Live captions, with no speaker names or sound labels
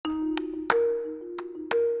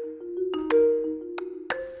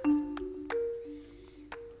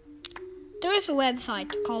There is a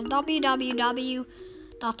website called www.ono.kel,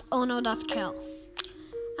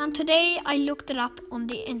 and today I looked it up on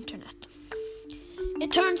the internet.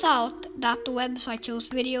 It turns out that the website shows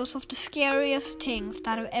videos of the scariest things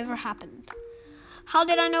that have ever happened. How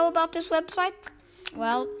did I know about this website?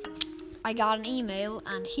 Well, I got an email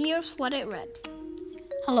and here's what it read.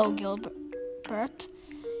 Hello, Gilbert.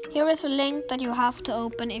 Here is a link that you have to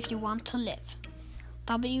open if you want to live.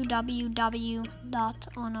 www.ono.kel.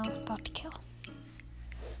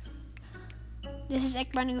 This is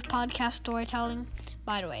Ekbar News Podcast Storytelling.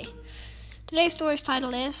 By the way, today's story's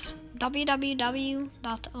title is www.ono.kel.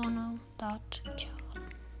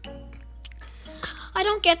 I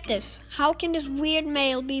don't get this. How can this weird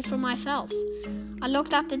mail be for myself? I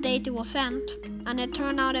looked at the date it was sent, and it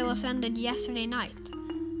turned out it was sent yesterday night.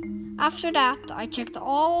 After that, I checked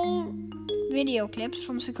all video clips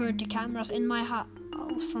from security cameras in my house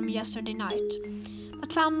from yesterday night,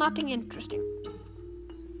 but found nothing interesting.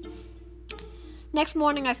 Next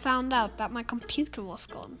morning, I found out that my computer was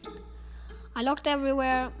gone. I looked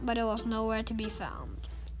everywhere, but it was nowhere to be found.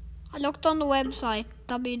 I looked on the website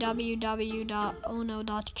www.ono.kel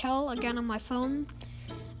again on my phone,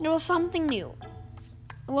 and there was something new.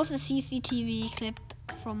 It was a CCTV clip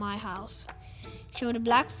from my house. It showed a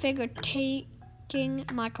black figure taking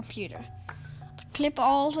my computer. The clip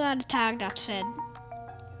also had a tag that said,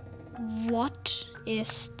 "What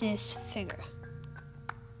is this figure?"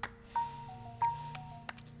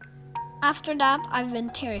 After that, I've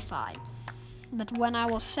been terrified. But when I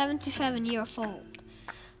was 77 years old,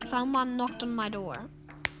 someone knocked on my door.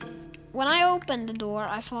 When I opened the door,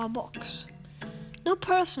 I saw a box. No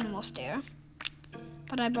person was there,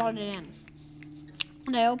 but I brought it in.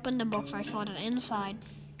 When I opened the box, I saw that inside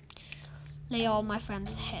lay all my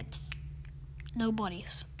friends' heads. No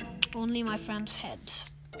bodies, only my friends' heads.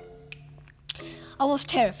 I was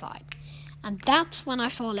terrified, and that's when I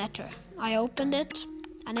saw a letter. I opened it,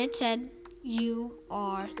 and it said, "You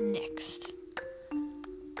are next."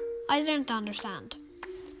 I didn't understand.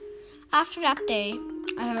 After that day,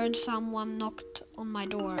 I heard someone knocked on my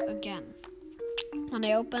door again. When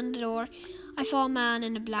I opened the door, I saw a man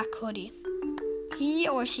in a black hoodie. He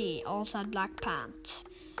or she also had black pants.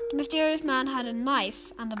 The mysterious man had a knife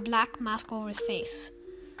and a black mask over his face.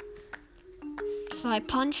 So I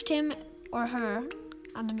punched him or her,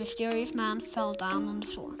 and the mysterious man fell down on the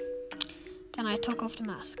floor. Then I took off the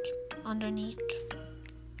mask. Underneath,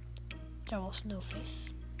 there was no face,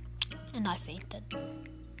 and I fainted.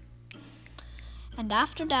 And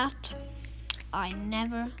after that, I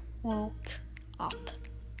never woke up.